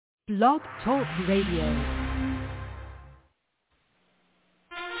Blog Talk Radio.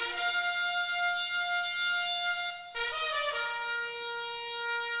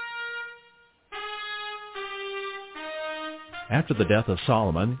 After the death of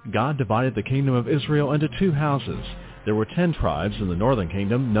Solomon, God divided the kingdom of Israel into two houses. There were 10 tribes in the northern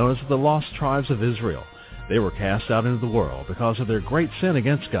kingdom known as the lost tribes of Israel. They were cast out into the world because of their great sin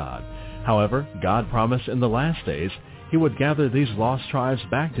against God. However, God promised in the last days he would gather these lost tribes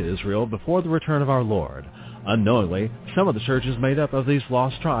back to Israel before the return of our Lord. Unknowingly, some of the churches made up of these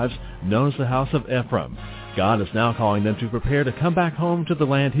lost tribes, known as the house of Ephraim. God is now calling them to prepare to come back home to the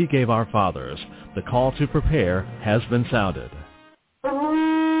land he gave our fathers. The call to prepare has been sounded.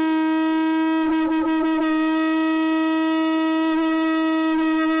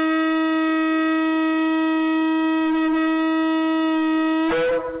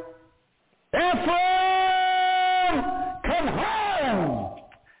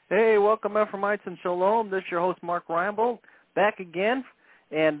 Welcome, Ephraimites and Shalom. This is your host, Mark Reinbold, back again.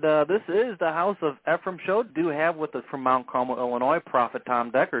 And this is the House of Ephraim show. Do have with us from Mount Carmel, Illinois, Prophet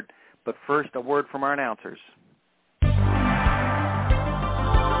Tom Deckard. But first, a word from our announcers.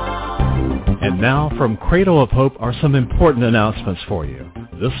 And now, from Cradle of Hope are some important announcements for you.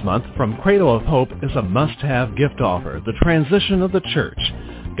 This month, from Cradle of Hope is a must-have gift offer, the transition of the church.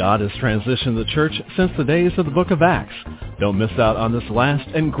 God has transitioned the church since the days of the book of Acts. Don't miss out on this last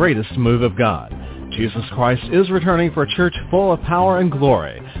and greatest move of God. Jesus Christ is returning for a church full of power and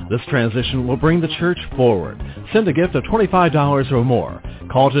glory. This transition will bring the church forward. Send a gift of $25 or more.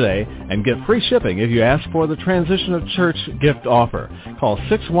 Call today and get free shipping if you ask for the Transition of Church gift offer. Call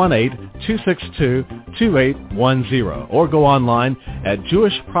 618-262-2810 or go online at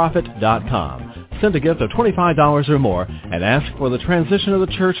jewishprophet.com. Send a gift of $25 or more and ask for the Transition of the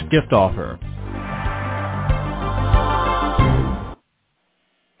Church gift offer.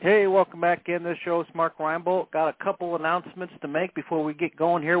 Hey, welcome back in. This show is Mark Reinbold. Got a couple announcements to make before we get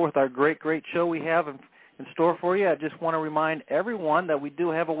going here with our great show we have in store for you. I just want to remind everyone that we do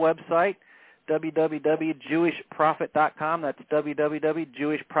have a website, www.jewishprophet.com. That's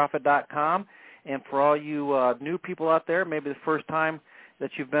www.jewishprophet.com. And for all you new people out there, maybe the first time that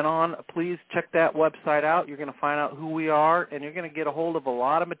you've been on, please check that website out. You're going to find out who we are, and you're going to get a hold of a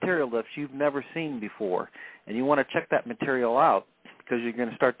lot of material that you've never seen before. And you want to check that material out because you're going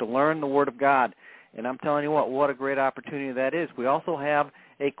to start to learn the Word of God. And I'm telling you what a great opportunity that is. We also have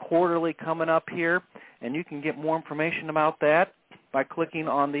a quarterly coming up here, and you can get more information about that by clicking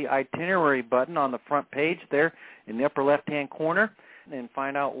on the itinerary button on the front page there in the upper left-hand corner and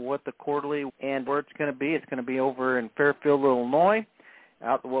find out what the quarterly and where it's going to be. It's going to be over in Fairfield, Illinois,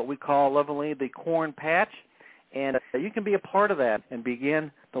 out what we call lovingly the Corn Patch. And you can be a part of that and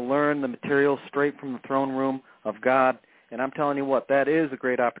begin to learn the material straight from the throne room of God. And I'm telling you what, that is a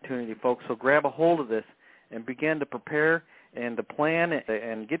great opportunity, folks. So grab a hold of this and begin to prepare and to plan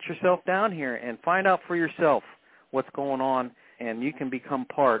and get yourself down here and find out for yourself what's going on. And you can become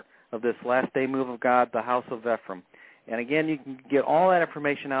part of this last day move of God, the House of Ephraim. And again, you can get all that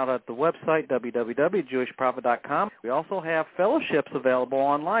information out at the website, www.jewishprophet.com. We also have fellowships available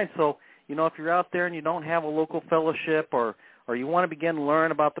online. So, you know, if you're out there and you don't have a local fellowship or you want to begin to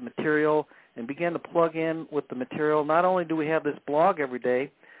learn about the material and begin to plug in with the material, not only do we have this blog every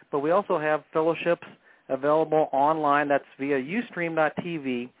day, but we also have fellowships available online. That's via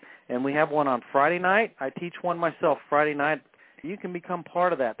ustream.tv, and we have one on Friday night. I teach one myself Friday night. You can become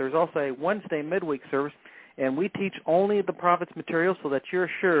part of that. There's also a Wednesday midweek service, and we teach only the prophet's material so that you're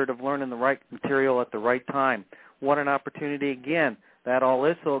assured of learning the right material at the right time. What an opportunity, again, that all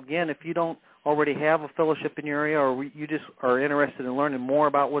is. So, again, if you don't already have a fellowship in your area or you just are interested in learning more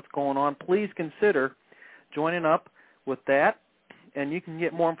about what's going on, please consider joining up with that. And you can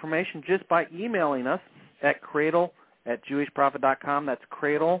get more information just by emailing us at cradle@jewishprophet.com. That's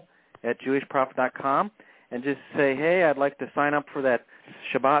cradle@jewishprophet.com. And just say, hey, I'd like to sign up for that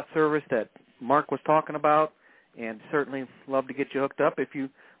Shabbat service that Mark was talking about, and certainly love to get you hooked up. If you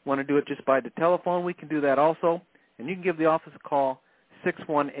want to do it just by the telephone, we can do that also. And you can give the office a call,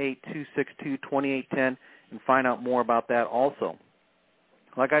 618-262-2810, and find out more about that also.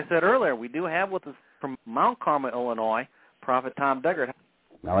 Like I said earlier, we do have with us from Mount Carmel, Illinois, Prophet Tom Deckard.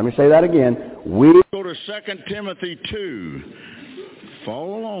 Now let me say that again. We go to 2 Timothy 2.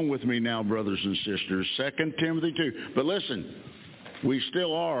 Follow along with me now, brothers and sisters. 2 Timothy 2. But listen, we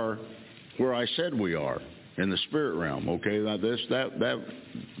still are where I said we are, in the spirit realm, okay? Now that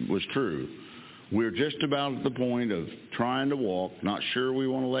was true. We're just about at the point of trying to walk, not sure we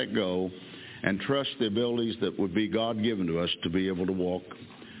want to let go, and trust the abilities that would be God-given to us to be able to walk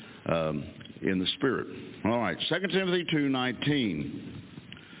in the Spirit. All right, 2 Timothy 2:19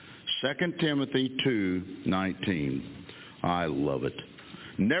 2 Timothy 2:19. I love it.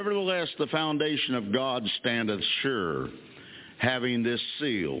 Nevertheless, the foundation of God standeth sure, having this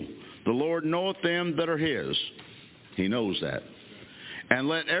seal. The Lord knoweth them that are his. He knows that. And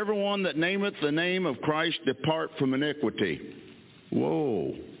let everyone that nameth the name of Christ depart from iniquity.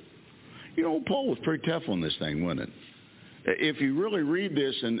 Whoa. You know, Paul was pretty tough on this thing, wasn't it? If you really read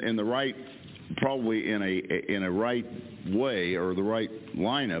this in the right, probably in a right way or the right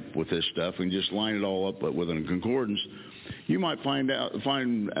lineup with this stuff, and just line it all up with a concordance, you might find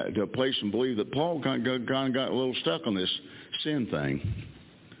a place and believe that Paul kind of got a little stuck on this sin thing.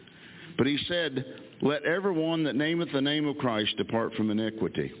 But he said, let everyone that nameth the name of Christ depart from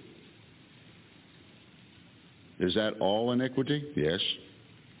iniquity. Is that all iniquity? Yes.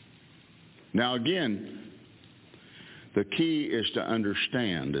 Now again, the key is to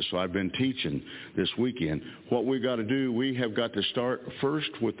understand this. So I've been teaching this weekend. What we got to do, we have got to start first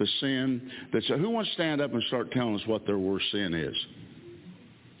with the sin. Who wants to stand up and start telling us what their worst sin is?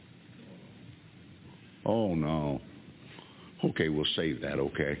 Oh, no. Okay, we'll save that,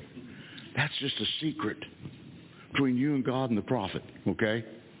 okay? That's just a secret between you and God and the prophet, okay?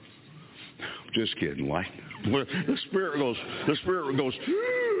 Just kidding, like. The Spirit goes,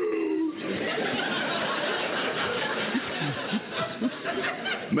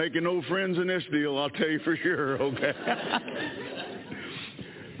 making no friends in this deal, I'll tell you for sure, okay?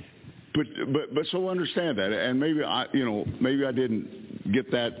 But so understand that, and maybe I didn't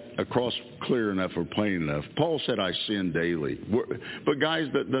get that across clear enough or plain enough. Paul said, I sin daily. But guys,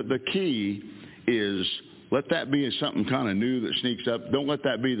 the key is let that be something kind of new that sneaks up. Don't let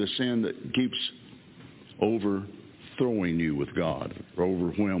that be the sin that keeps overthrowing you with God, or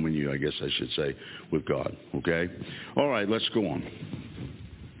overwhelming you, I guess I should say, with God, okay? All right, let's go on.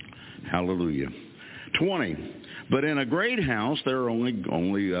 Hallelujah. 20. But in a great house there are only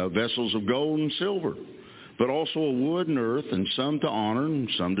vessels of gold and silver, but also of wood and earth, and some to honor and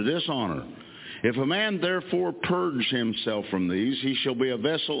some to dishonor. If a man therefore purge himself from these, he shall be a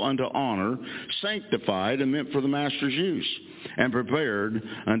vessel unto honor, sanctified and meant for the master's use, and prepared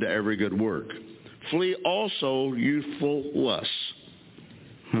unto every good work. Flee also youthful lusts.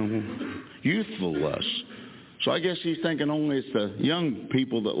 Youthful lusts. So I guess he's thinking only it's the young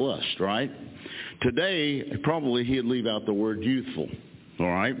people that lust, right? Today, probably he'd leave out the word youthful, all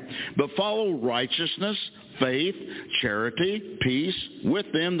right? But follow righteousness, faith, charity, peace with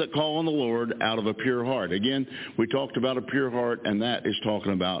them that call on the Lord out of a pure heart. Again, we talked about a pure heart, and that is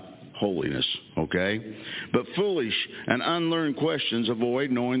talking about holiness, okay? But foolish and unlearned questions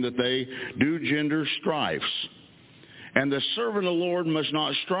avoid, knowing that they do gender strifes. And the servant of the Lord must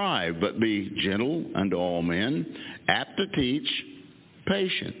not strive, but be gentle unto all men, apt to teach,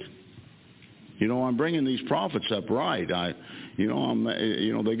 patient. You know, I'm bringing these prophets up right. They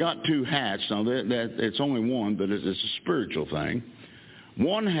got two hats. Now, it's only one, but it's a spiritual thing.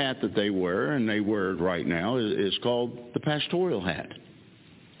 One hat that they wear, and they wear it right now, is called the pastoral hat.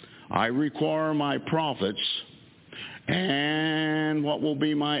 I require my prophets and what will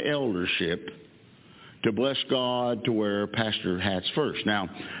be my eldership to bless God to wear pastor hats first. Now,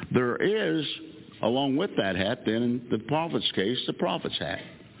 there is, along with that hat, then in the prophet's case, the prophet's hat.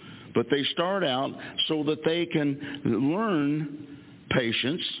 But they start out so that they can learn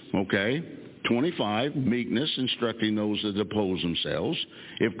patience, okay? 25, meekness, instructing those that oppose themselves.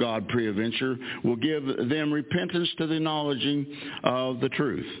 If God peradventure will give them repentance to the acknowledging of the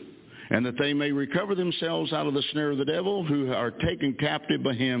truth, and that they may recover themselves out of the snare of the devil, who are taken captive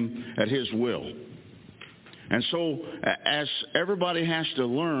by him at his will. And so, as everybody has to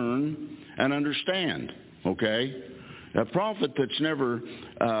learn and understand, okay? A prophet that's never,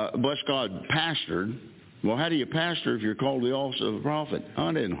 bless God, pastored, well, how do you pastor if you're called the office of a prophet? Oh,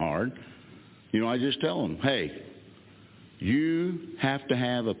 it isn't hard. You know, I just tell them, hey, you have to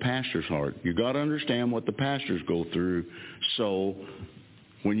have a pastor's heart. You got to understand what the pastors go through. So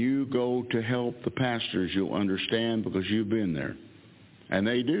when you go to help the pastors, you'll understand because you've been there. And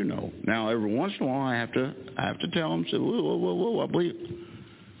they do know. Now, every once in a while, I have to tell them, say, whoa, I believe.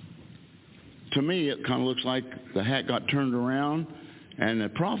 To me, it kind of looks like the hat got turned around and the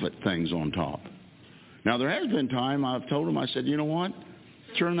prophet thing's on top. Now, there has been time I've told them, I said, you know what?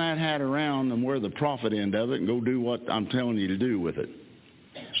 Turn that hat around and wear the prophet end of it and go do what I'm telling you to do with it.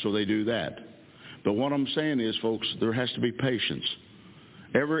 So they do that. But what I'm saying is, folks, there has to be patience.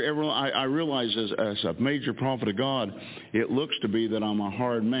 I realize as a major prophet of God, it looks to be that I'm a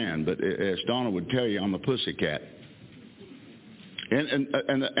hard man, but as Donna would tell you, I'm a pussycat.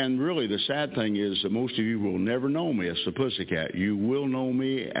 And really the sad thing is that most of you will never know me as the pussycat. You will know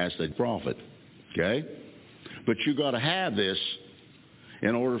me as the prophet, okay? But you got to have this,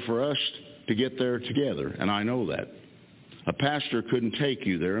 in order for us to get there together, and I know that. A pastor couldn't take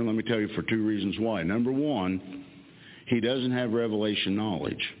you there, and let me tell you for two reasons why. Number one, he doesn't have revelation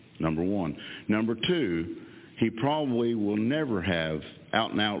knowledge, number one. Number two, he probably will never have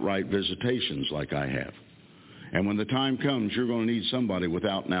out-and-out right visitations like I have. And when the time comes, you're going to need somebody with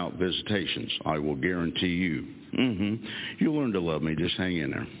out-and-out visitations, I will guarantee you. You'll learn to love me. Just hang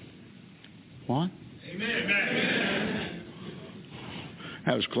in there. What? Amen.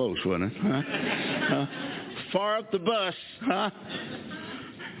 That was close, wasn't it? Huh? Far up the bus, huh?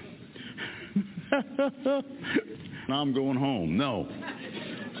 I'm going home. No.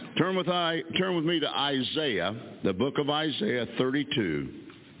 Turn with me to Isaiah, the book of Isaiah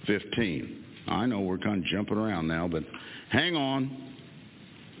 32:15. I know we're kind of jumping around now, but hang on.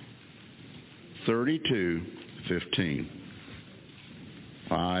 32:15.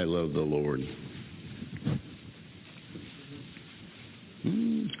 I love the Lord.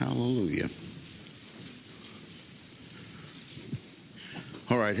 Hallelujah.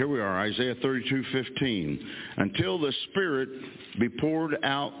 All right, here we are, Isaiah 32:15. Until the Spirit be poured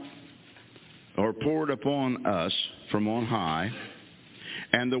out or poured upon us from on high,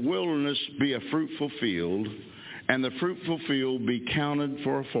 and the wilderness be a fruitful field, and the fruitful field be counted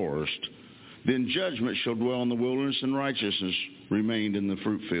for a forest, then judgment shall dwell in the wilderness, and righteousness remained in the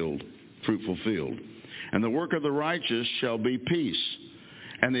fruitful field. And the work of the righteous shall be peace,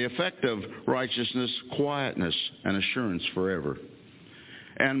 and the effect of righteousness quietness and assurance forever.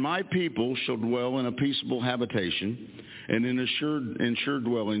 And my people shall dwell in a peaceable habitation, and in ensured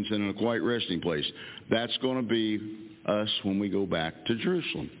dwellings and in a quiet resting place. That's going to be us when we go back to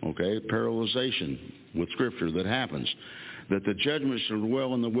Jerusalem, okay? Parallelization with Scripture that happens. That the judgment shall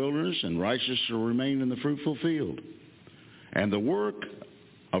dwell in the wilderness, and righteousness shall remain in the fruitful field. And the work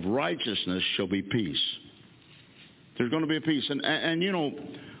of righteousness shall be peace. There's going to be a peace. And you know,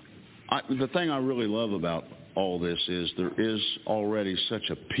 the thing I really love about all this is there is already such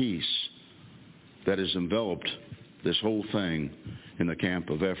a peace that has enveloped this whole thing in the camp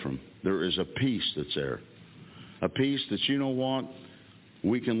of Ephraim. There is a peace that's there. A peace that, you know what,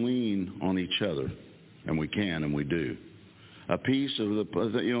 we can lean on each other, and we can, and we do. A peace of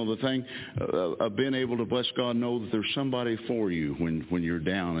the thing of being able to, bless God, know that there's somebody for you when you're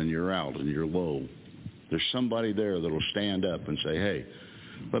down and you're out and you're low. There's somebody there that'll stand up and say, hey,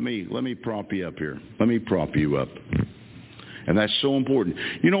 let me prop you up here. Let me prop you up. And that's so important.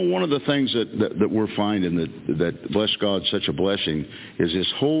 You know, one of the things that we're finding that bless God, such a blessing, is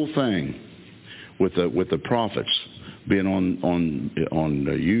this whole thing with the prophets being on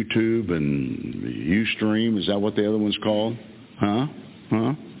YouTube and Ustream. Is that what the other one's called? Huh?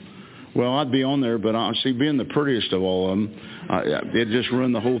 Well, I'd be on there, but being the prettiest of all of them, it just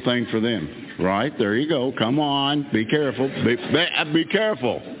ruined the whole thing for them. Right? There you go. Come on. Be careful. Be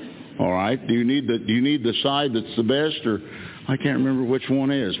careful. All right? Do you need the side that's the best, or I can't remember which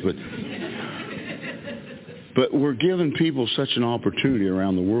one is, but we're giving people such an opportunity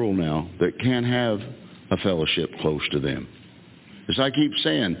around the world now that can have a fellowship close to them. As I keep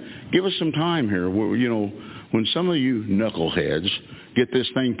saying, give us some time here. When some of you knuckleheads get this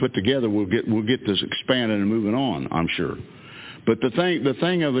thing put together, we'll get this expanded and moving on, I'm sure. But the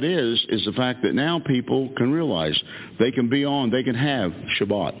thing of it is the fact that now people can realize they can have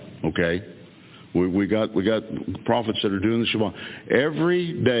Shabbat, okay? We got prophets that are doing the Shabbat.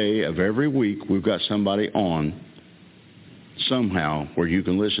 Every day of every week, we've got somebody on somehow where you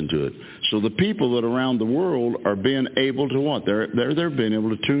can listen to it. So the people that around the world are being able to what? They're being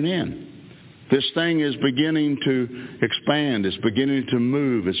able to tune in. This thing is beginning to expand. It's beginning to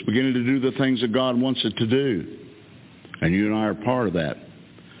move. It's beginning to do the things that God wants it to do. And you and I are part of that.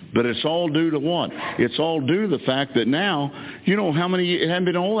 But it's all due to what? It's all due to the fact that now, you know how many, it hadn't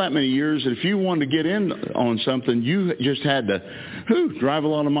been all that many years that if you wanted to get in on something, you just had to drive a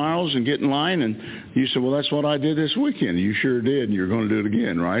lot of miles and get in line. And you said, well, that's what I did this weekend. You sure did, and you're going to do it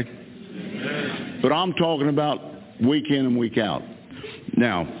again, right? But I'm talking about week in and week out.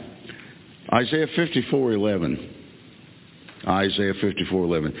 Now, Isaiah 54:11. Isaiah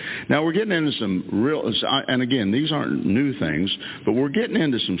 54:11. Now we're getting into some real, and again, these aren't new things, but we're getting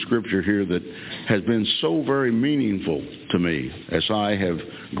into some scripture here that has been so very meaningful to me as I have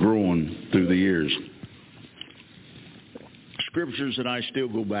grown through the years. Scriptures that I still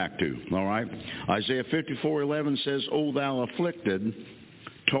go back to, all right? Isaiah 54:11 says, O thou afflicted,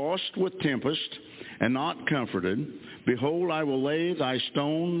 tossed with tempest, and not comforted, behold, I will lay thy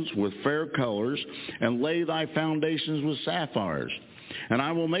stones with fair colors, and lay thy foundations with sapphires. And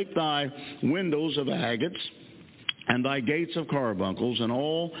I will make thy windows of agates, and thy gates of carbuncles, and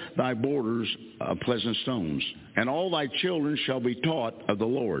all thy borders of pleasant stones. And all thy children shall be taught of the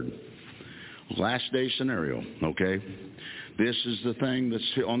Lord. Last day scenario, okay? This is the thing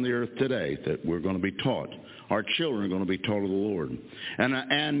that's on the earth today that we're going to be taught. Our children are going to be taught of the Lord.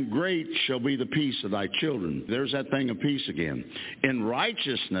 And great shall be the peace of thy children. There's that thing of peace again. In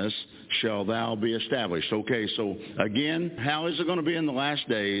righteousness shall thou be established. Okay, so again, how is it going to be in the last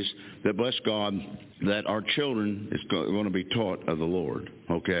days that, bless God, that our children is going to be taught of the Lord,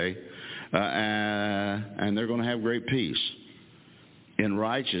 okay? And they're going to have great peace. In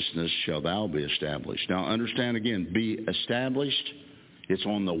righteousness shall thou be established. Now understand again, be established. It's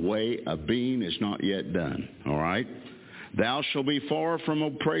on the way of being. It's not yet done. All right? Thou shalt be far from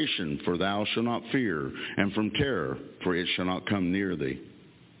oppression, for thou shalt not fear, and from terror, for it shall not come near thee.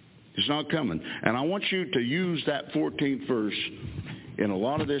 It's not coming. And I want you to use that 14th verse in a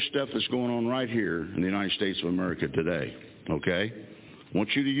lot of this stuff that's going on right here in the United States of America today. Okay? I want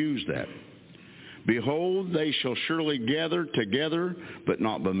you to use that. Behold, they shall surely gather together, but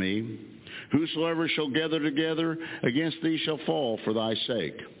not by me. Whosoever shall gather together against thee shall fall for thy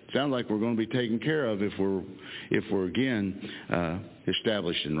sake. Sounds like we're going to be taken care of if we're again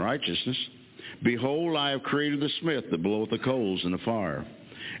established in righteousness. Behold, I have created the smith that bloweth the coals in the fire,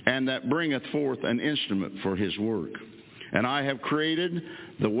 and that bringeth forth an instrument for his work. And I have created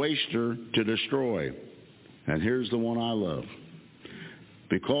the waster to destroy. And here's the one I love.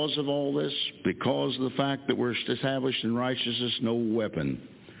 Because of all this, because of the fact that we're established in righteousness, no weapon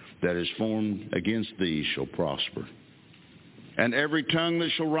that is formed against thee shall prosper. And every tongue that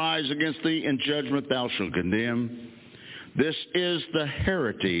shall rise against thee in judgment thou shalt condemn. This is the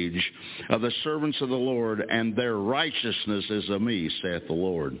heritage of the servants of the Lord, and their righteousness is of me, saith the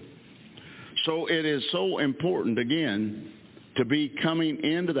Lord. So it is so important, again, to be coming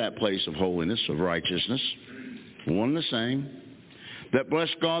into that place of holiness, of righteousness, one and the same. That, bless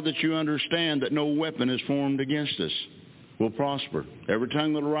God, that you understand that no weapon is formed against us will prosper. Every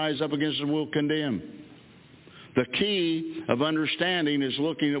tongue that will rise up against us will condemn. The key of understanding is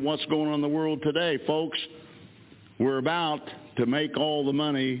looking at what's going on in the world today. Folks, we're about to make all the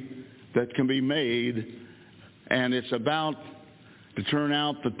money that can be made, and it's about to turn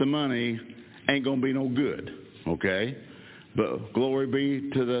out that the money ain't going to be no good, okay? But glory be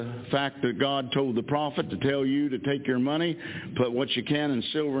to the fact that God told the prophet to tell you to take your money, put what you can in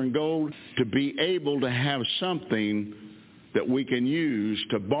silver and gold, to be able to have something that we can use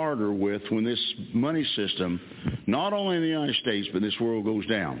to barter with when this money system, not only in the United States, but this world goes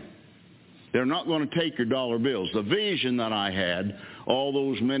down. They're not going to take your dollar bills. The vision that I had all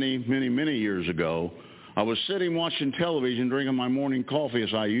those many years ago, I was sitting watching television, drinking my morning coffee,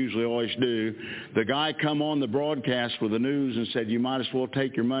 as I usually always do. The guy come on the broadcast with the news and said, you might as well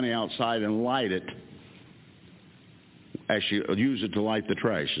take your money outside and light it. Actually, use it to light the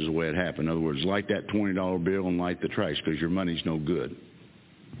trash is the way it happened. In other words, light that $20 bill and light the trash because your money's no good.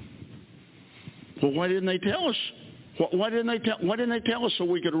 Well, why didn't they tell us? Why didn't they tell us so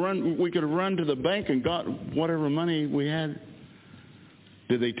we could have run to the bank and got whatever money we had?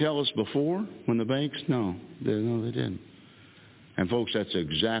 Did they tell us before when the banks? No, they didn't. And folks, that's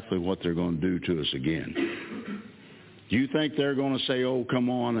exactly what they're going to do to us again. Do you think they're going to say, oh, come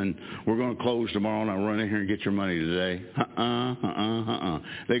on, and we're going to close tomorrow, and I'll run in here and get your money today?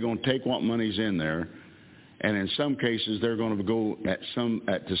 They're going to take what money's in there, and in some cases, they're going to go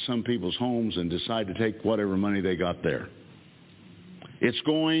to some people's homes and decide to take whatever money they got there. It's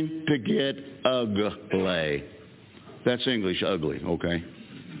going to get ugly. That's English, ugly, okay?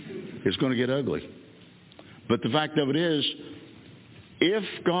 It's going to get ugly. But the fact of it is,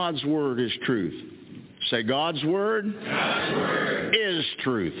 if God's Word is truth, say God's Word is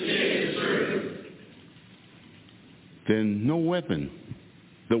truth. Then no weapon.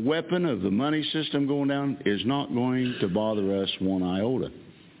 The weapon of the money system going down is not going to bother us one iota.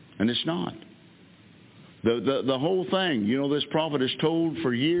 And it's not. The whole thing, this prophet is told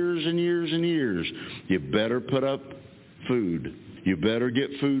for years and years and years, you better put up food. You better get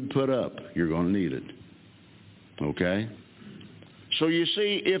food put up. You're going to need it. Okay? So you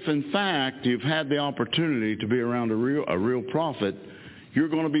see, if in fact you've had the opportunity to be around a real prophet, you're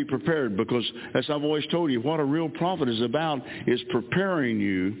going to be prepared because, as I've always told you, what a real prophet is about is preparing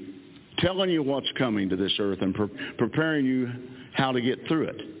you, telling you what's coming to this earth and preparing you how to get through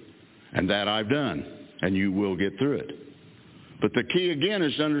it. And that I've done, and you will get through it. But the key, again,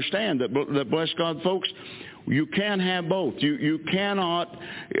 is to understand that bless God, folks, you can have both. You cannot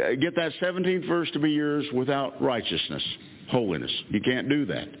get that 17th verse to be yours without righteousness, holiness. You can't do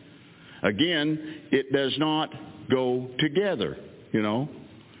that. Again, it does not go together,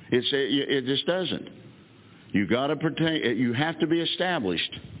 It just doesn't. You have to be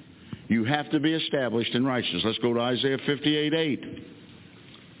established. You have to be established in righteousness. Let's go to Isaiah 58:8.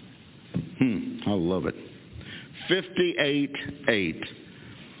 I love it. 58:8.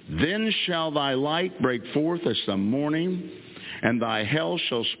 Then shall thy light break forth as the morning, and thy hell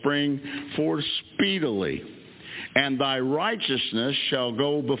shall spring forth speedily. And thy righteousness shall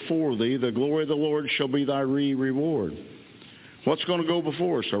go before thee. The glory of the Lord shall be thy reward. What's going to go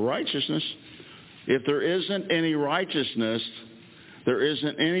before us? A righteousness. If there isn't any righteousness, there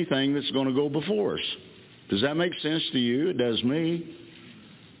isn't anything that's going to go before us. Does that make sense to you? It does me.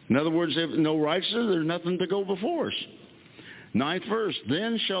 In other words, if no righteousness, there's nothing to go before us. 9th verse,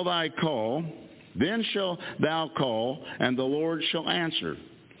 then shall thou call, and the Lord shall answer.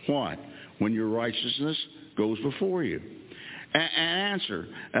 What? When your righteousness goes before you. And answer.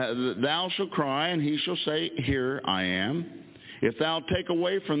 Thou shalt cry, and he shall say, here I am. If thou take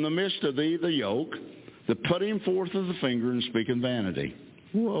away from the midst of thee the yoke, the putting forth of the finger and speaking vanity.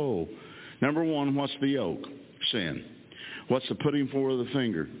 Whoa. Number one, what's the yoke? Sin. What's the putting forth of the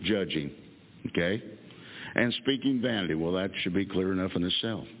finger? Judging. Okay? And speaking vanity. Well, that should be clear enough in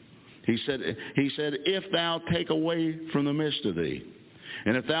itself. He said, if thou take away from the midst of thee,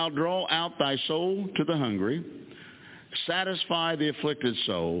 and if thou draw out thy soul to the hungry, satisfy the afflicted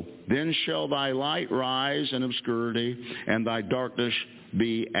soul, then shall thy light rise in obscurity, and thy darkness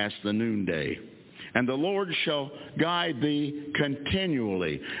be as the noonday. And the Lord shall guide thee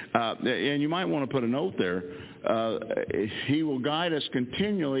continually. And you might want to put a note there. He will guide us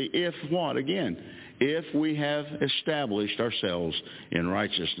continually if what? Again, if we have established ourselves in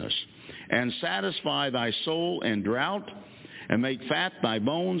righteousness. And satisfy thy soul in drought, and make fat thy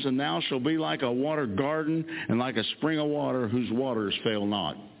bones, and thou shalt be like a watered garden, and like a spring of water whose waters fail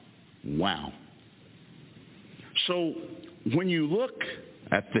not. Wow. So when you look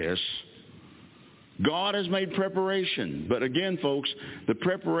at this, God has made preparation. But again, folks, the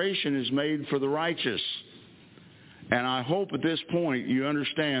preparation is made for the righteous. And I hope at this point you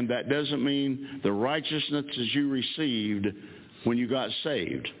understand that doesn't mean the righteousness that you received when you got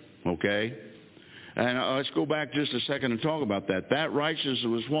saved. Okay? And let's go back just a second and talk about that. That righteousness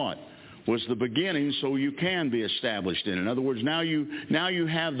was what? Was the beginning so you can be established in it. In other words, now you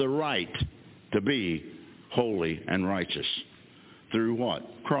have the right to be holy and righteous. Through what?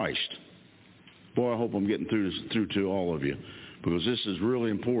 Christ. Boy, I hope I'm getting through to all of you, because this is really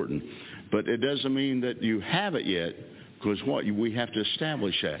important. But it doesn't mean that you have it yet, because what? We have to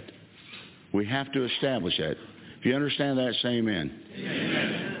establish that. We have to establish that. If you understand that, say amen.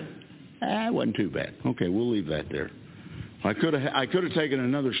 Amen. It wasn't too bad. Okay, we'll leave that there. I could have taken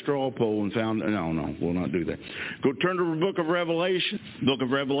another straw poll and found, no, we'll not do that. Go turn to the book of Revelation. Book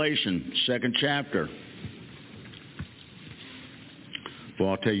of Revelation, 2nd chapter. Well,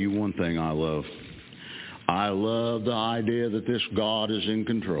 I'll tell you one thing I love. I love the idea that this God is in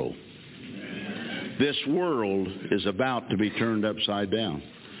control. This world is about to be turned upside down.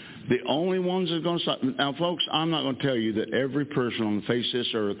 The only ones that are going to stop. Now, folks, I'm not going to tell you that every person on the face of this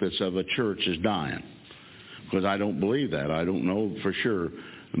earth that's of a church is dying, because I don't believe that. I don't know for sure.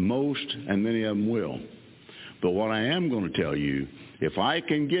 Most and many of them will. But what I am going to tell you, if I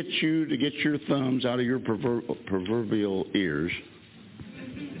can get you to get your thumbs out of your proverbial ears,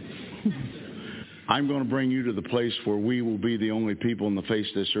 I'm going to bring you to the place where we will be the only people on the face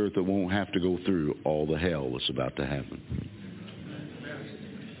of this earth that won't have to go through all the hell that's about to happen.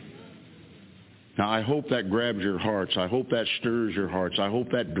 Now, I hope that grabs your hearts. I hope that stirs your hearts. I hope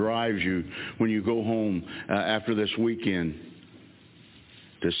that drives you when you go home after this weekend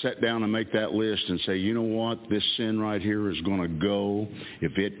to sit down and make that list and say, you know what, this sin right here is going to go.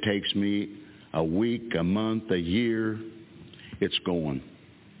 If it takes me a week, a month, a year, it's going.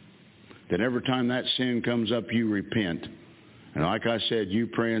 Then every time that sin comes up, you repent. And like I said, you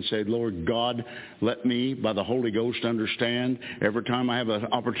pray and say, Lord God, let me, by the Holy Ghost, understand every time I have an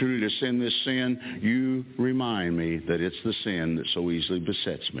opportunity to sin this sin, you remind me that it's the sin that so easily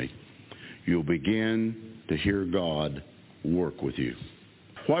besets me. You'll begin to hear God work with you.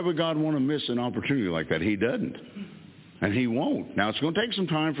 Why would God want to miss an opportunity like that? He doesn't. And he won't. Now, it's going to take some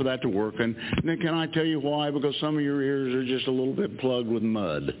time for that to work. And then can I tell you why? Because some of your ears are just a little bit plugged with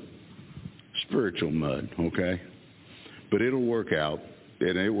mud. Spiritual mud, okay? But it'll work out,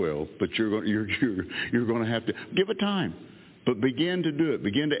 and it will. But you're going to have to give it time. But begin to do it.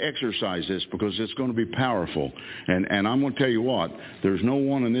 Begin to exercise this, because it's going to be powerful. And I'm going to tell you what, there's no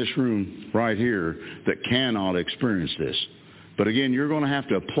one in this room right here that cannot experience this. But again, you're going to have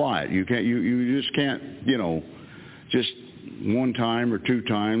to apply it. You just can't, just one time or two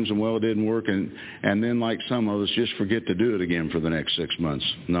times, and well, it didn't work, and then like some of us just forget to do it again for the next 6 months.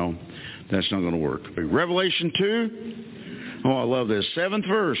 No, that's not going to work. Revelation 2. Oh, I love this. 7th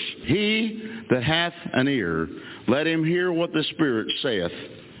verse. He that hath an ear, let him hear what the Spirit saith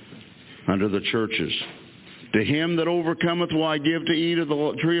unto the churches. To him that overcometh will I give to eat of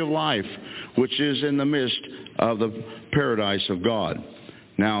the tree of life, which is in the midst of the paradise of God.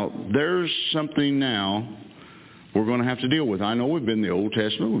 Now, there's something now we're going to have to deal with. I know we've been in the Old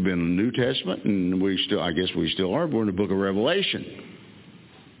Testament, we've been in the New Testament, and I guess we still are. We're in the book of Revelation.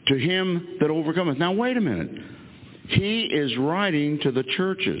 To him that overcometh. Now, wait a minute. He is writing to the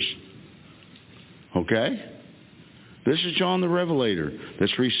churches. Okay? This is John the Revelator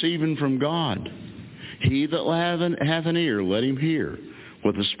that's receiving from God. He that hath an ear, let him hear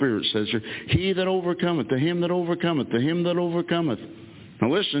what the Spirit says here. He that overcometh, to him that overcometh, to him that overcometh.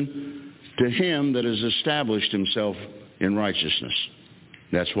 Now listen, to him that has established himself in righteousness.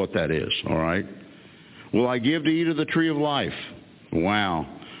 That's what that is, all right? Will I give to eat of the tree of life? Wow.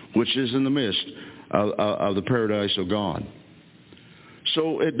 Which is in the midst of the paradise of God.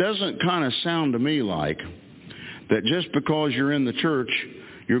 So it doesn't kind of sound to me like that just because you're in the church,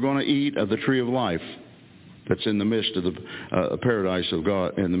 you're going to eat of the tree of life that's in the midst of the paradise of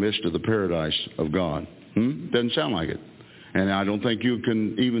God, in the midst of the paradise of God. Doesn't sound like it. And I don't think you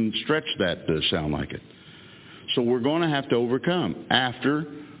can even stretch that to sound like it. So we're going to have to overcome after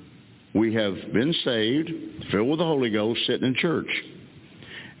we have been saved, filled with the Holy Ghost, sitting in church.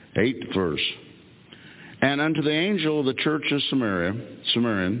 8th verse. And unto the angel of the church of Smyrna,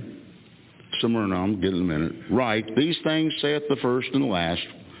 I'll get it in a minute, write, these things saith the first and the last,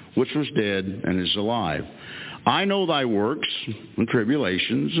 which was dead and is alive. I know thy works and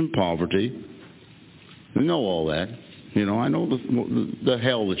tribulations and poverty. I know all that. You know, I know the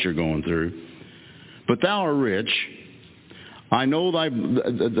hell that you're going through. But thou art rich. I know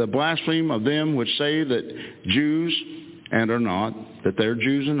the blasphemy of them which say that Jews and are not, that they're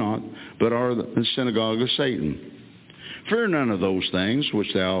Jews and not, but are the synagogue of Satan. Fear none of those things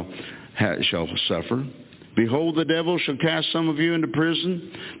which thou shalt suffer. Behold, the devil shall cast some of you into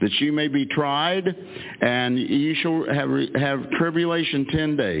prison, that ye may be tried, and ye shall have tribulation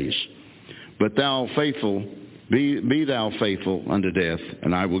 10 days. But thou faithful, be thou faithful unto death,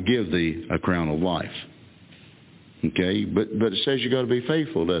 and I will give thee a crown of life. Okay, but it says you got to be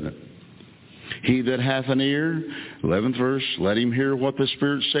faithful, doesn't it? He that hath an ear, 11th verse, let him hear what the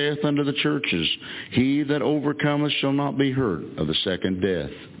Spirit saith unto the churches. He that overcometh shall not be hurt of the second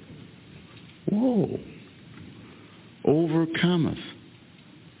death. Whoa. Overcometh.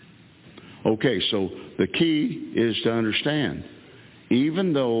 Okay, so the key is to understand,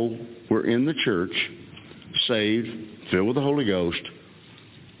 even though we're in the church, saved, filled with the Holy Ghost,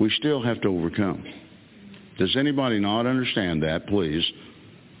 we still have to overcome. Does anybody not understand that, please?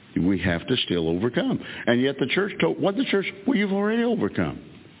 We have to still overcome. And yet the church told, what the church? Well, you've already overcome.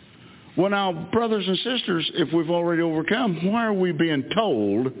 Well, now, brothers and sisters, if we've already overcome, why are we being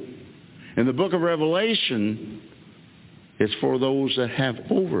told in the book of Revelation it's for those that have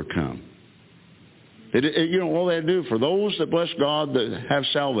overcome? You know, all they do, for those that bless God, that have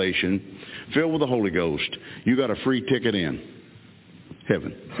salvation, filled with the Holy Ghost, you got a free ticket in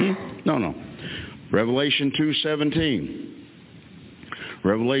heaven. No. Revelation 2:17.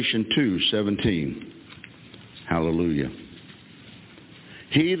 Revelation 2:17. Hallelujah.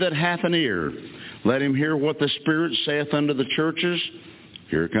 He that hath an ear, let him hear what the Spirit saith unto the churches.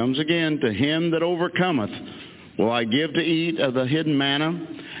 Here it comes again. To him that overcometh will I give to eat of the hidden manna,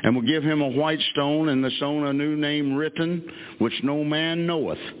 and will give him a white stone, and the stone a new name written, which no man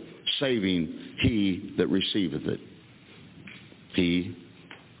knoweth, saving he that receiveth it. He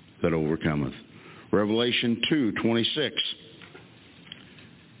that overcometh. Revelation 2:26.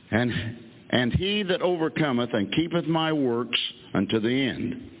 And he that overcometh and keepeth my works unto the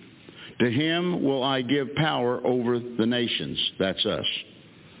end, to him will I give power over the nations. That's us.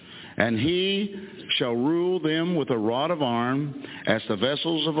 And he shall rule them with a rod of iron, as the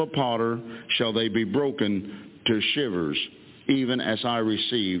vessels of a potter shall they be broken to shivers, even as I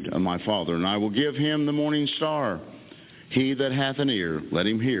received of my Father. And I will give him the morning star. He that hath an ear, let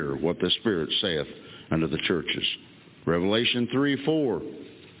him hear what the Spirit saith unto the churches. Revelation 3:4.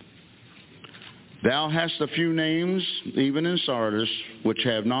 Thou hast a few names, even in Sardis, which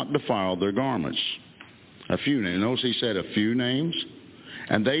have not defiled their garments. A few names. Notice he said a few names.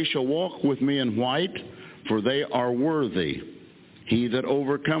 And they shall walk with me in white, for they are worthy. He that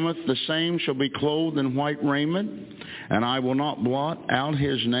overcometh, the same shall be clothed in white raiment, and I will not blot out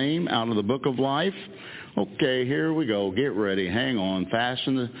his name out of the book of life. Okay, here we go. Get ready. Hang on.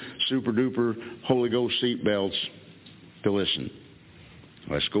 Fasten the super-duper Holy Ghost seat belts. to listen.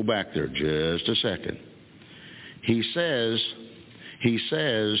 Let's go back there just a second. He says,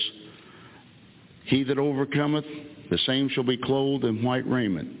 he that overcometh, the same shall be clothed in white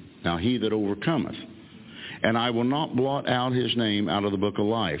raiment. Now, he that overcometh. And I will not blot out his name out of the book of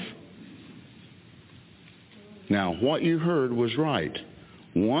life. Now, what you heard was right.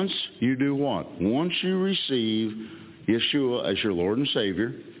 Once you do what? Once you receive Yeshua as your Lord and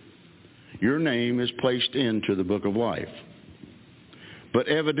Savior, your name is placed into the book of life. But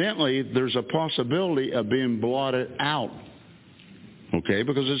evidently, there's a possibility of being blotted out. Okay,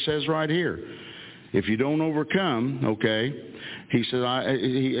 because it says right here, if you don't overcome, okay, he said,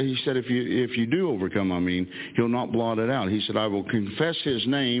 if you do overcome, he'll not blot it out. He said, I will confess his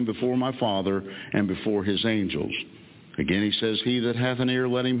name before my Father and before his angels. Again, he says, he that hath an ear,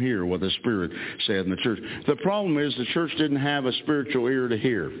 let him hear what the Spirit saith in the church. The problem is the church didn't have a spiritual ear to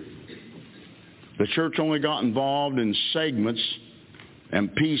hear. The church only got involved in segments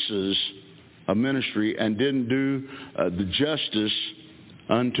and pieces of ministry and didn't do the justice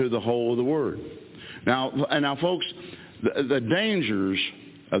unto the whole of the Word. Now, folks, the dangers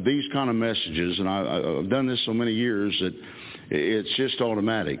of these kind of messages, and I've done this so many years that it's just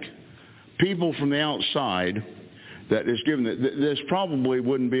automatic. People from the outside that is given, this probably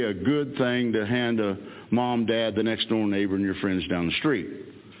wouldn't be a good thing to hand to mom, dad, the next door neighbor, and your friends down the street.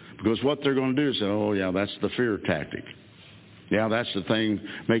 Because what they're going to do is say, oh, yeah, that's the fear tactic. Yeah, that's the thing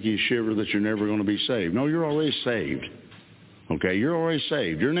making you shiver that you're never going to be saved. No, you're already saved. Okay, you're already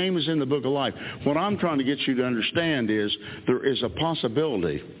saved. Your name is in the book of life. What I'm trying to get you to understand is there is a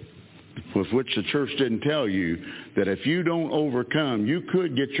possibility with which the church didn't tell you that if you don't overcome, you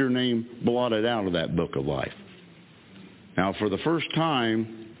could get your name blotted out of that book of life. Now, for the first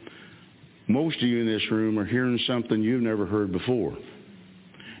time, most of you in this room are hearing something you've never heard before.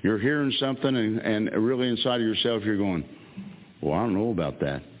 You're hearing something and really inside of yourself you're going, well, I don't know about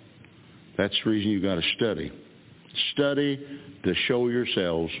that. That's the reason you've got to study. Study to show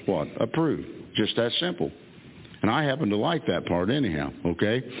yourselves what? Approved. Just that simple. And I happen to like that part anyhow,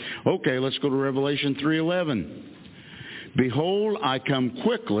 okay? Okay, let's go to Revelation 3:11. Behold, I come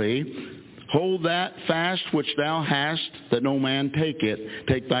quickly. Hold that fast which thou hast, that no man take it.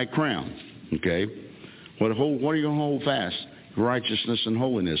 Take thy crown, okay? What are you going to hold fast? Righteousness and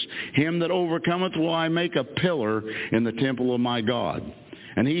holiness. Him that overcometh will I make a pillar in the temple of my God.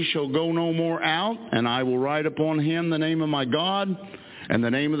 And he shall go no more out, and I will write upon him the name of my God, and the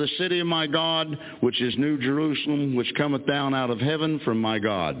name of the city of my God, which is New Jerusalem, which cometh down out of heaven from my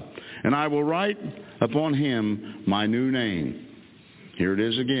God. And I will write upon him my new name. Here it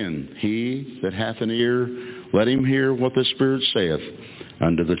is again. He that hath an ear, let him hear what the Spirit saith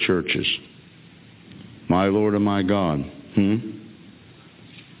unto the churches. My Lord and my God.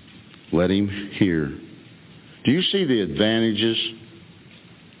 Let him hear. Do you see the advantages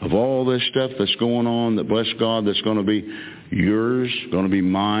of all this stuff that's going on, that, bless God, that's going to be yours, going to be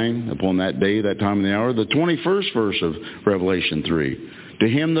mine upon that day, that time of the hour? The 21st verse of Revelation 3. To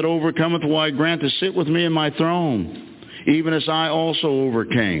him that overcometh will I grant to sit with me in my throne, even as I also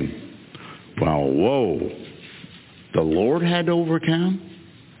overcame. Wow, whoa. The Lord had to overcome?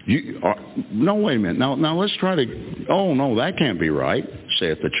 No, wait a minute. Now let's try to... Oh, no, that can't be right,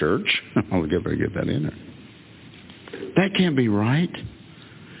 saith the church. I'll get that in there. That can't be right.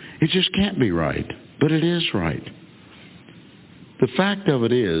 It just can't be right, but it is right. The fact of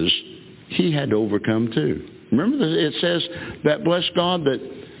it is, he had to overcome too. Remember, it says that, bless God,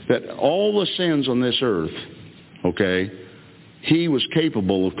 that all the sins on this earth, okay, he was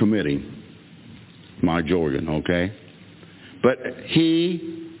capable of committing. My Jorgen, okay? But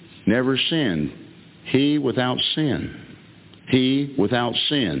he never sinned. He without sin. He without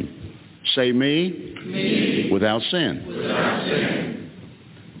sin. Say me. Me. Without sin. Without sin.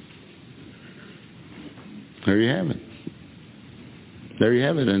 There you have it. There you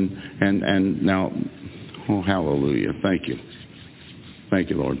have it. And now, oh, hallelujah. Thank you.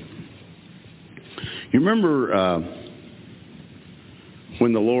 Thank you, Lord. You remember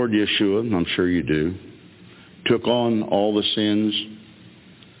when the Lord Yeshua, I'm sure you do, took on all the sins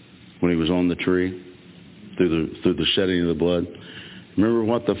when he was on the tree through the shedding of the blood? Remember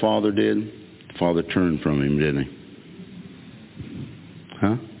what the Father did? The Father turned from him, didn't he?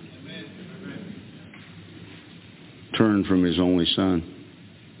 Huh? Turned from his only Son.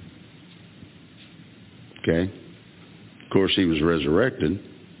 Okay? Of course, he was resurrected.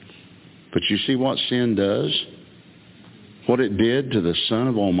 But you see what sin does? What it did to the Son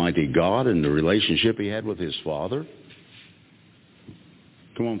of Almighty God and the relationship he had with his Father?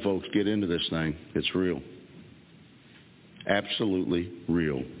 Come on, folks, get into this thing. It's real. Absolutely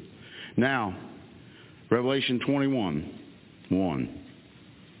real. Now, Revelation 21. 1.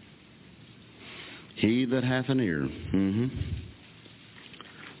 He that hath an ear.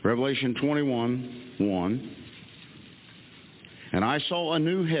 Revelation 21, 1. And I saw a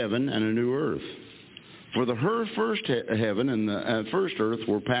new heaven and a new earth. For the first heaven and the first earth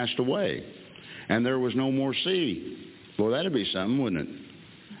were passed away, and there was no more sea. Well, that'd be something, wouldn't it?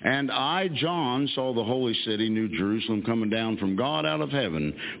 And I, John, saw the holy city, New Jerusalem, coming down from God out of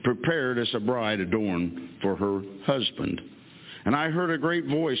heaven, prepared as a bride adorned for her husband. And I heard a great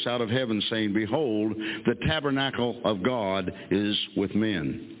voice out of heaven saying, Behold, the tabernacle of God is with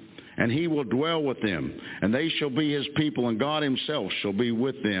men, and he will dwell with them, and they shall be his people, and God himself shall be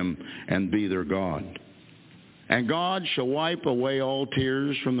with them and be their God. And God shall wipe away all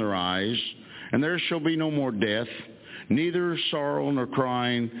tears from their eyes, and there shall be no more death, neither sorrow nor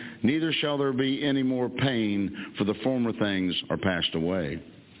crying, neither shall there be any more pain, for the former things are passed away.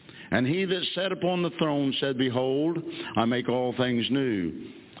 And he that sat upon the throne said, Behold, I make all things new.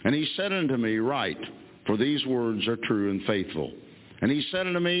 And he said unto me, Write, for these words are true and faithful. And he said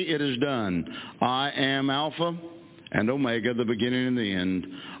unto me, It is done. I am Alpha and Omega, the beginning and the end.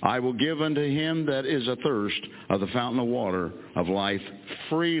 I will give unto him that is athirst of the fountain of water of life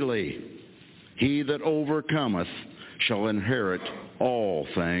freely. He that overcometh shall inherit all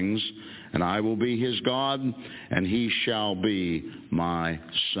things, and I will be his God, and he shall be my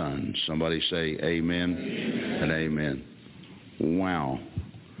son. Somebody say amen, amen. And amen. Wow.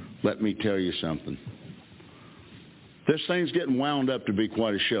 Let me tell you something. This thing's getting wound up to be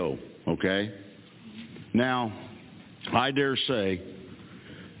quite a show, okay? Now, I dare say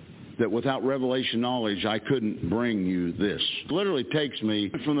that without revelation knowledge, I couldn't bring you this. It literally takes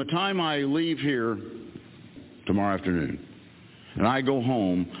me from the time I leave here tomorrow afternoon and I go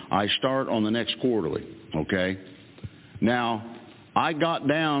home, I start on the next quarterly, okay? Now, I got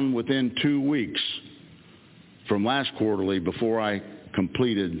down within 2 weeks from last quarterly before I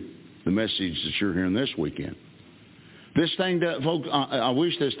completed the message that you're hearing this weekend. This thing, folks, I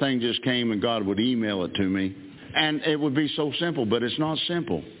wish this thing just came and God would email it to me, and it would be so simple, but it's not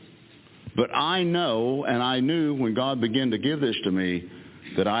simple. But I know, and I knew when God began to give this to me,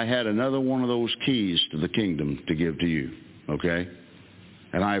 that I had another one of those keys to the kingdom to give to you, okay?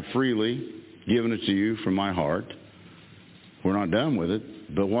 And I have freely given it to you from my heart. We're not done with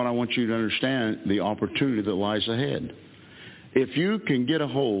it, but what I want you to understand, the opportunity that lies ahead. If you can get a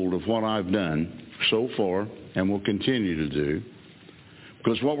hold of what I've done so far, and will continue to do,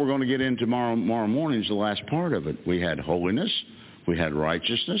 because what we're going to get in tomorrow morning is the last part of it. We had holiness, we had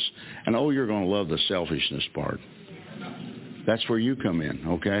righteousness, and oh, you're going to love the selfishness part. That's where you come in,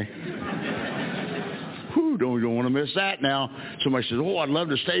 okay? Whew, don't want to miss that now. Somebody says, oh, I'd love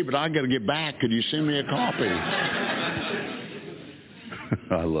to stay, but I got to get back. Could you send me a copy?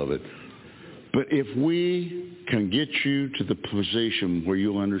 I love it. But if we can get you to the position where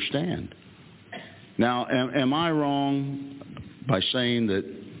you'll understand. Now, am I wrong by saying that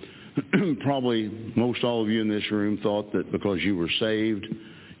probably most all of you in this room thought that because you were saved,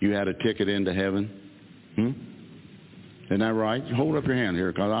 you had a ticket into heaven? Isn't that right? Hold up your hand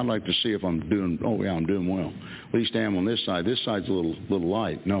here, because I'd like to see if I'm doing, oh yeah, I'm doing well. At least I am on this side. This side's a little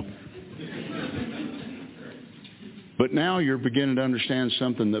light. No. But now you're beginning to understand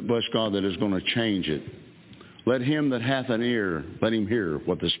something that, bless God, that is going to change it. Let him that hath an ear, let him hear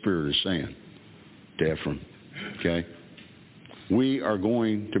what the Spirit is saying to Ephraim. Okay? We are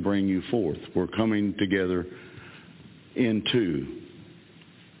going to bring you forth. We're coming together into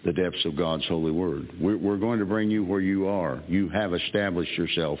the depths of God's holy word. We're going to bring you where you are. You have established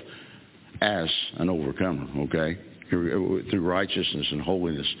yourself as an overcomer, okay? Through righteousness and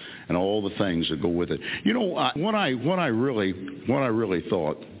holiness and all the things that go with it. You know, what I really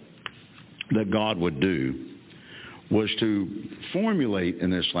thought that God would do was to formulate in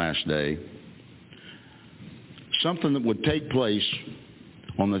this last day something that would take place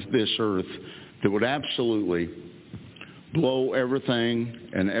on this earth that would absolutely blow everything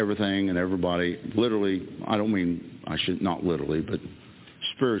and everybody, literally, not literally, but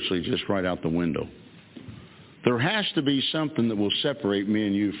spiritually, just right out the window. There has to be something that will separate me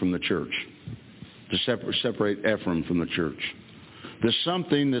and you from the church, to separate Ephraim from the church. There's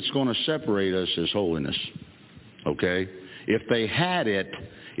something that's going to separate us as holiness, okay? If they had it,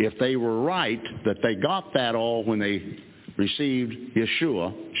 if they were right, that they got that all when they received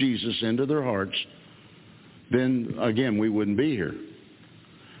Yeshua, Jesus, into their hearts, then, again, we wouldn't be here.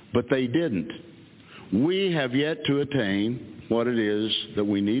 But they didn't. We have yet to attain what it is that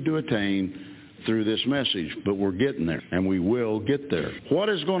we need to attain through this message, but we're getting there, and we will get there. What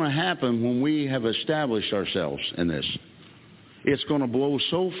is going to happen when we have established ourselves in this? It's going to blow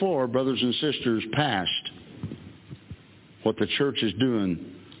so far, brothers and sisters, past what the church is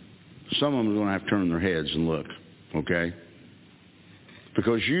doing, some of them are going to have to turn their heads and look, okay?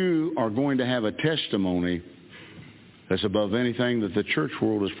 Because you are going to have a testimony that's above anything that the church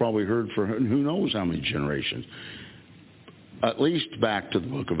world has probably heard for who knows how many generations. At least back to the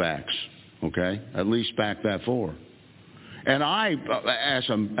book of Acts, okay? At least back that far. And I,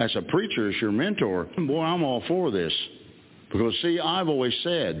 as a preacher, as your mentor, boy, I'm all for this. Because, see, I've always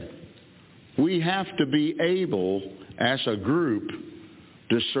said, we have to be able, as a group,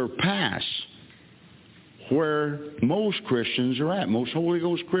 to surpass where most Christians are at, most Holy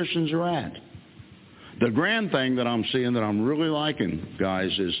Ghost Christians are at. The grand thing that I'm seeing that I'm really liking,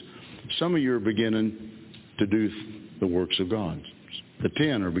 guys, is some of you are beginning to do the works of God. The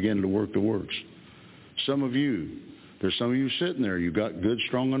 10 are beginning to work the works. Some of you, there's some of you sitting there, you've got good,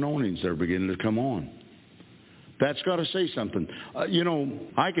 strong anointings that are beginning to come on. That's got to say something.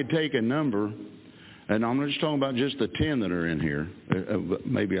 I could take a number, and I'm just talking about just the 10 that are in here.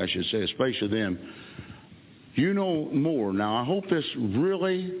 Maybe I should say, especially them. You know more. Now, I hope this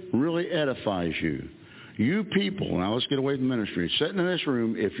really, really edifies you. You people, now let's get away from ministry. Sitting in this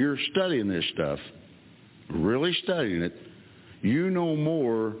room, if you're studying this stuff, really studying it, you know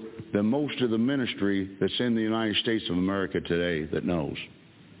more than most of the ministry that's in the United States of America today that knows.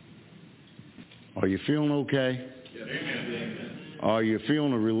 Are you feeling okay? Yeah. Are you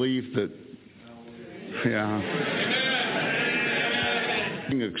feeling a relief that, yeah.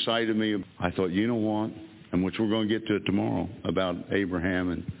 Excited me. I thought, you know what? And which we're going to get to it tomorrow about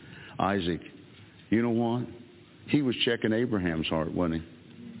Abraham and Isaac. You know what? He was checking Abraham's heart, wasn't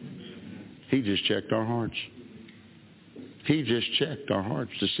he? He just checked our hearts. He just checked our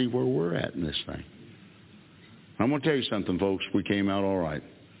hearts to see where we're at in this thing. I'm going to tell you something, folks. We came out all right.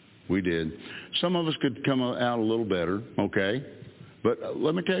 We did. Some of us could come out a little better, okay? But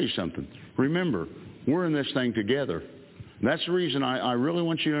let me tell you something. Remember, we're in this thing together. And that's the reason I really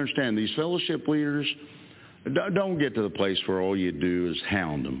want you to understand. These fellowship leaders, don't get to the place where all you do is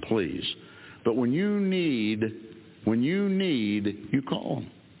hound them, please. But when you need, you call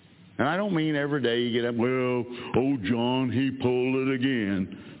them. And I don't mean every day you get up, well, oh, John, he pulled it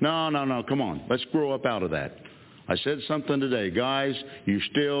again. No, come on. Let's grow up out of that. I said something today. Guys, you're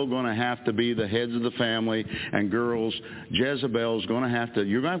still going to have to be the heads of the family. And girls, Jezebel's going to have to,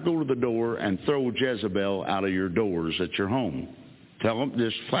 you're going to have to go to the door and throw Jezebel out of your doors at your home. Tell them,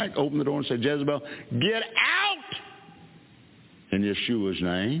 just flat, open the door and say, Jezebel, get out in Yeshua's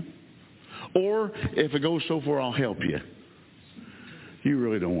name. Or if it goes so far, I'll help you. You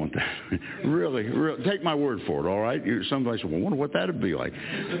really don't want that. Really, take my word for it, all right? Somebody said, well, I wonder what that would be like.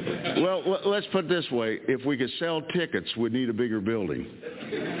 Well, let's put it this way. If we could sell tickets, we'd need a bigger building.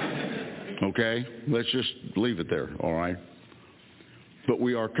 Okay? Let's just leave it there, all right? But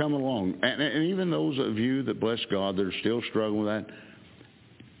we are coming along. And even those of you that, bless God, that are still struggling with that,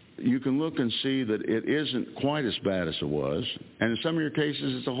 you can look and see that it isn't quite as bad as it was. And in some of your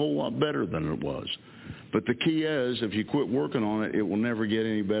cases, it's a whole lot better than it was. But the key is, if you quit working on it, it will never get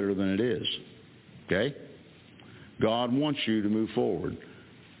any better than it is. Okay? God wants you to move forward.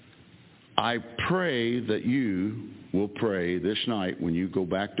 I pray that you will pray this night when you go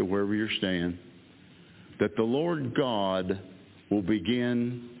back to wherever you're staying, that the Lord God will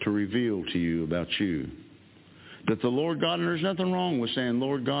begin to reveal to you about you. That the Lord God, and there's nothing wrong with saying,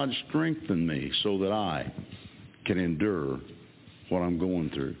 Lord God, strengthen me so that I can endure what I'm going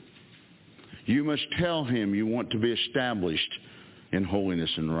through. You must tell him you want to be established in holiness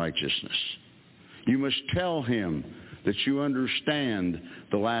and righteousness. You must tell him that you understand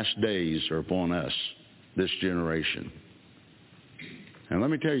the last days are upon us, this generation. And let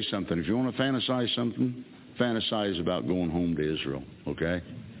me tell you something. If you want to fantasize something, fantasize about going home to Israel, okay?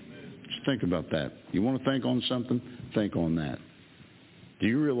 Just think about that. You want to think on something? Think on that. Do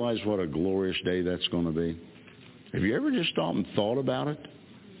you realize what a glorious day that's going to be? Have you ever just stopped and thought about it?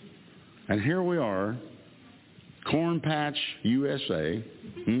 And here we are, Corn Patch, USA,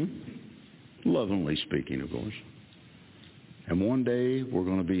 lovingly speaking, of course. And one day we're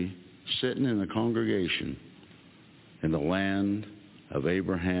going to be sitting in the congregation in the land of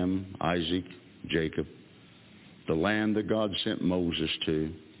Abraham, Isaac, Jacob, the land that God sent Moses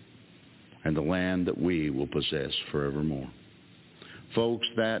to, and the land that we will possess forevermore. Folks,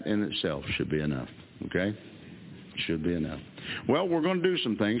 that in itself should be enough, okay? Should be enough. Well, we're going to do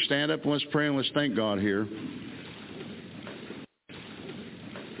some things. Stand up and let's pray and let's thank God here.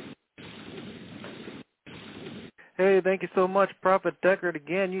 Hey, thank you so much, Prophet Deckard.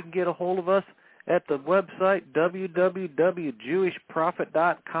 Again, you can get a hold of us at the website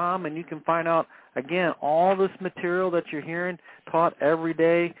www.jewishprophet.com, and you can find out, again, all this material that you're hearing taught every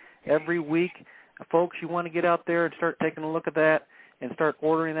day, every week. Folks, you want to get out there and start taking a look at that and start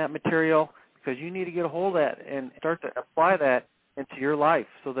ordering that material, because you need to get a hold of that and start to apply that into your life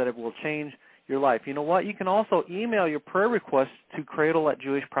so that it will change your life. You know what? You can also email your prayer requests to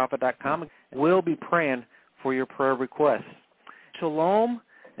cradle@jewishprophet.com. We'll be praying for your prayer requests. Shalom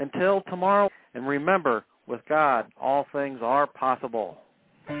until tomorrow. And remember, with God, all things are possible.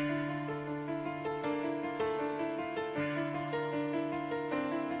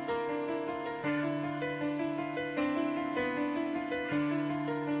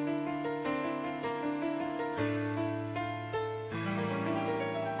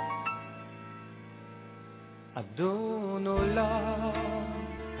 אדון עולם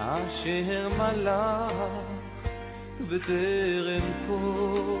אשר מלך בטרם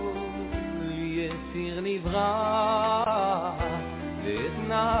כל יציר נברא ואת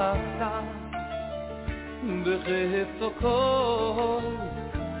נעשה בחפצו כל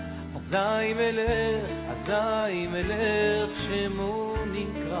אזי מלך שמו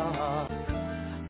נקרא